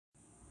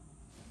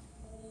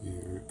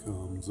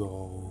comes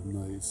all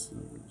nice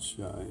and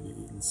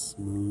shiny and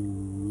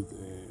smooth,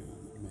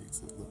 and it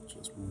makes it look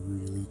just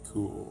really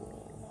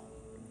cool.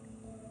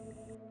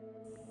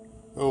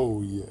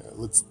 Oh yeah,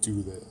 let's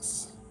do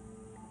this.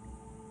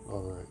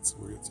 Alright, so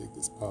we're going to take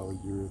this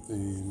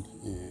polyurethane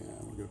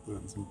and we're going to put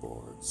it in some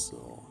boards.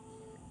 So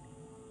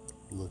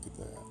look at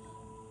that.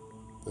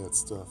 That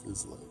stuff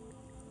is like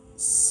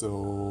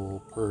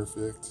so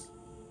perfect.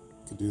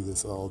 Could do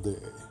this all day.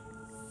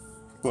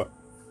 But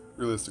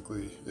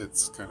realistically,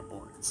 it's kind of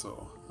boring,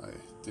 so I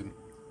didn't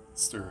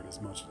stir it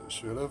as much as I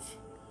should have.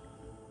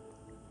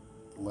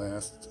 The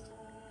last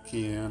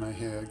can I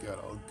had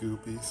got all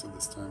goopy, so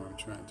this time I'm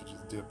trying to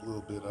just dip a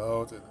little bit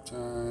out at a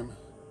time,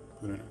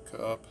 put it in a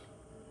cup.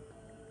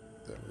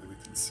 That way we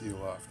can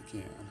seal off the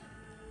can.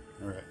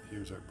 Alright,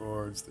 here's our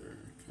boards. They're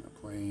kind of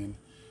plain.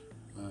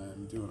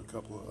 I'm doing a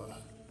couple of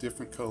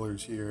different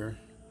colors here.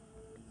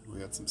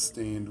 We had some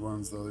stained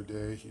ones the other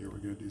day. Here we're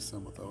going to do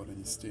some without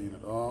any stain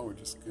at all. We're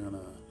just going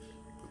to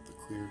put the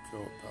clear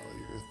coat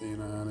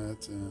polyurethane on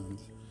it, and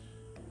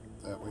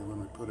that way when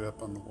we put it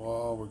up on the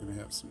wall, we're going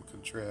to have some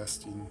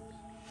contrasting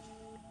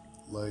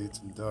light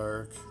and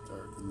dark,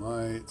 dark and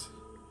light.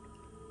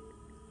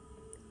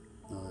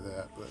 Not only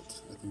that,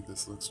 but I think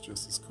this looks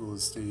just as cool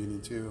as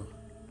staining too.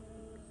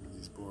 And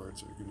these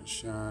boards are going to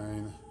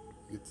shine.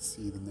 You get to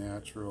see the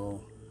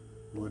natural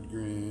wood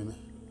grain.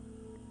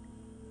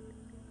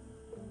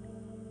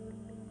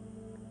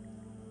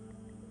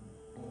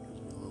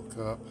 There's my little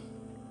cup.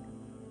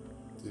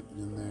 Dip it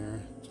in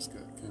there. Just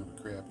got kind of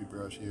a crappy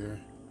brush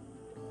here.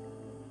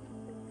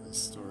 I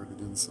stored it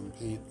in some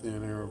paint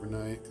thinner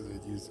overnight because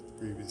I'd used it the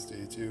previous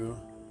day too.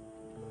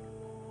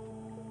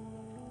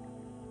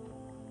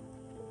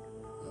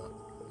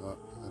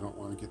 I don't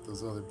want to get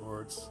those other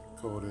boards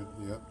coated.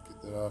 Yep,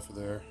 get that off of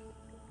there,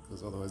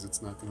 because otherwise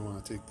it's not going to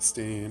want to take the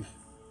stain.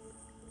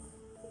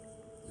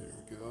 There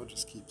we go,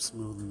 just keep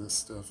smoothing this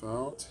stuff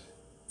out.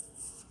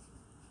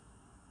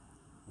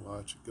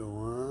 Watch it go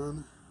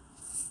on.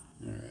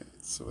 Alright,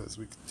 so as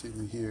we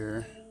continue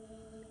here,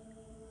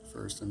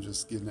 first I'm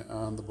just getting it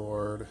on the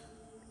board,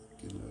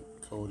 getting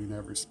it coating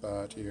every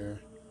spot here.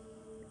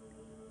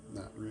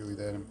 Not really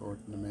that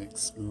important to make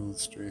smooth,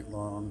 straight,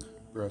 long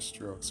brush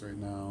strokes right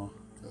now,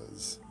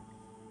 because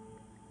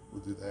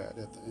we'll do that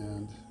at the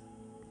end.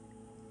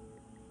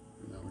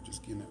 Right now we're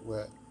just getting it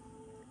wet.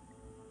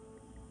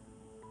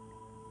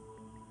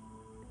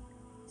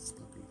 It's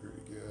looking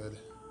pretty good.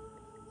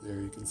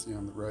 There you can see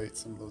on the right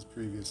some of those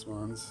previous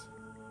ones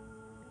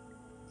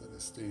that I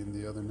stained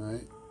the other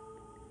night.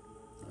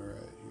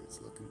 Alright,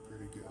 here's looking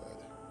pretty good.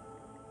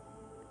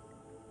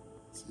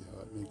 See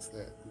how it makes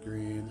that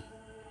green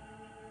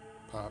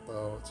pop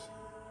out.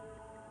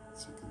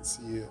 So you can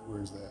see it.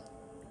 Where's that?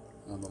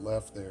 On the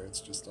left there, it's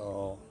just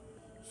all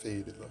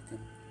faded looking.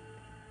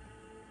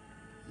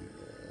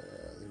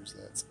 Yeah, there's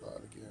that spot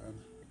again.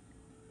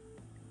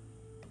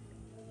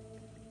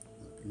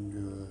 Looking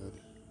good.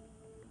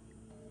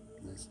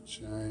 Nice and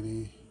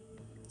shiny.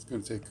 It's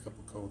going to take a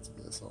couple coats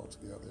of this all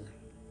together,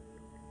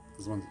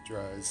 because once it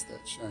dries,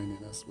 that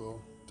shininess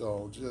will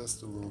dull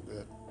just a little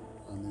bit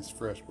on these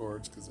fresh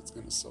boards because it's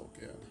going to soak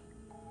in.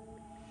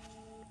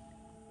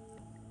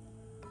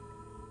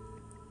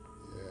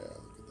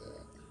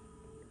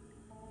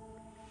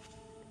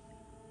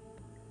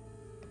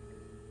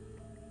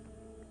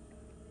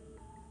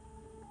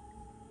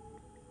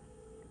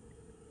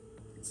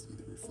 See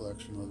the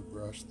reflection of the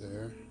brush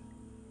there.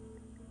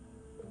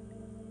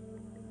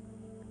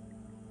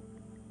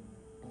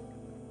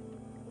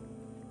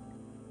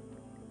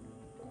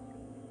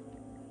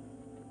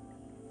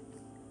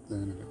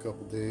 Then in a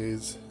couple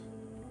days,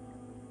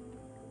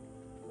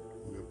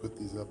 I'm going to put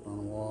these up on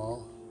a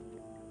wall.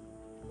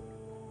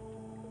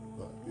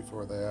 But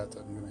before that,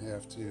 I'm going to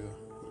have to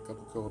put a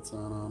couple coats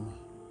on them.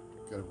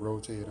 Got to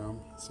rotate them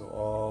so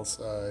all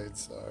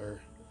sides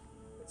are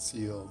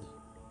sealed.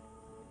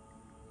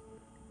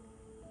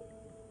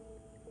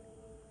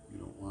 You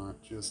don't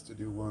want just to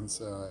do one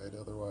side,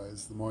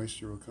 otherwise the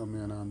moisture will come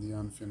in on the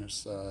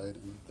unfinished side,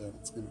 and then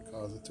it's going to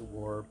cause it to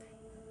warp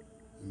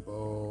and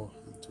bow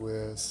and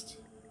twist.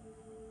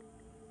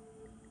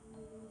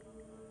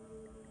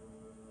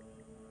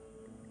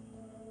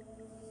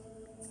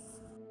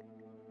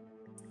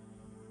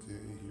 Okay,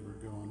 here we're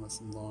going with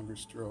some longer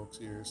strokes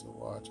here, so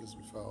watch as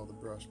we follow the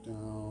brush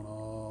down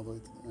all the way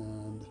to the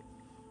end.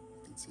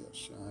 You can see how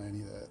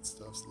shiny that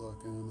stuff's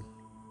looking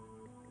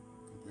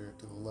compared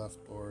to the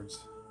left boards.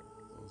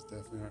 Those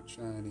definitely aren't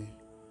shiny.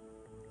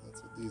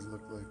 That's what these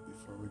look like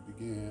before we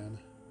began.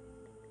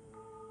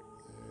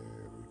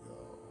 There we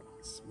go.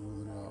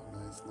 Smoothing out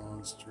nice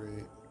long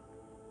straight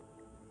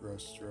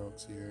brush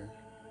strokes here.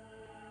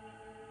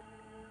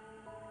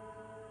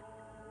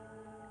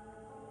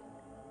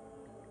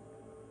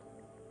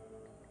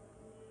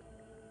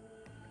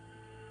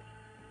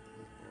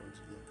 Those boards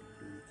are looking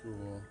pretty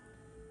cool.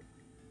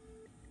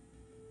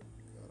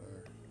 Got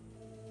our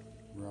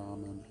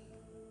ramen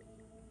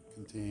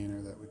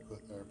container that we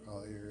put our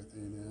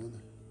polyurethane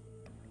in.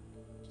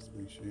 Just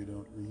make sure you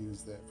don't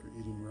reuse that for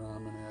eating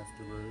ramen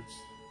afterwards.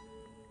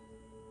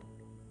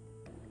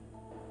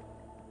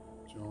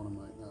 Jonah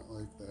might not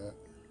like that.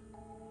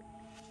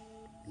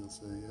 He'll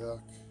say,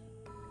 yuck,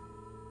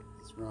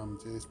 this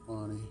ramen tastes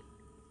funny.